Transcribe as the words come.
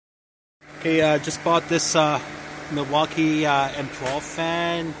Okay, just bought this Milwaukee M12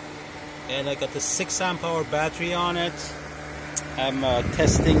 fan, and I got the 6 amp hour battery on it. I'm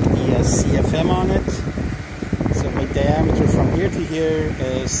testing the CFM on it. So my diameter from here to here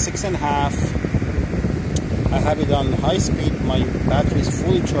is 6.5. I have it on high speed. My battery is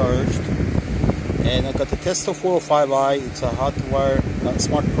fully charged, and I got the Testo 405i. It's a hot wire,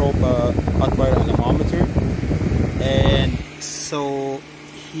 smart probe hot wire anemometer. And so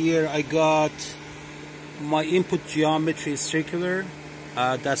here I got my input geometry is circular.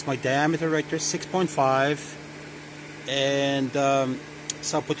 That's my diameter right there, 6.5. And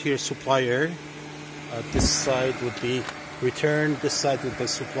so I'll put here supplier. This side would be return, this side would be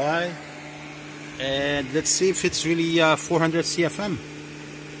supply. And let's see if it's really 400 CFM.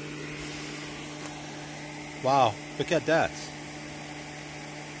 Wow, look at that.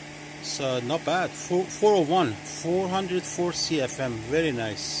 So not bad. 401, 404 CFM, very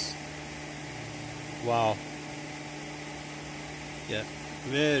nice. Wow. Yeah,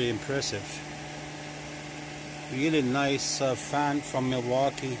 very impressive. Really nice fan from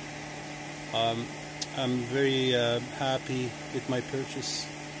Milwaukee. I'm very happy with my purchase.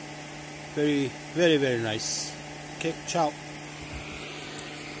 Very nice. Okay, ciao.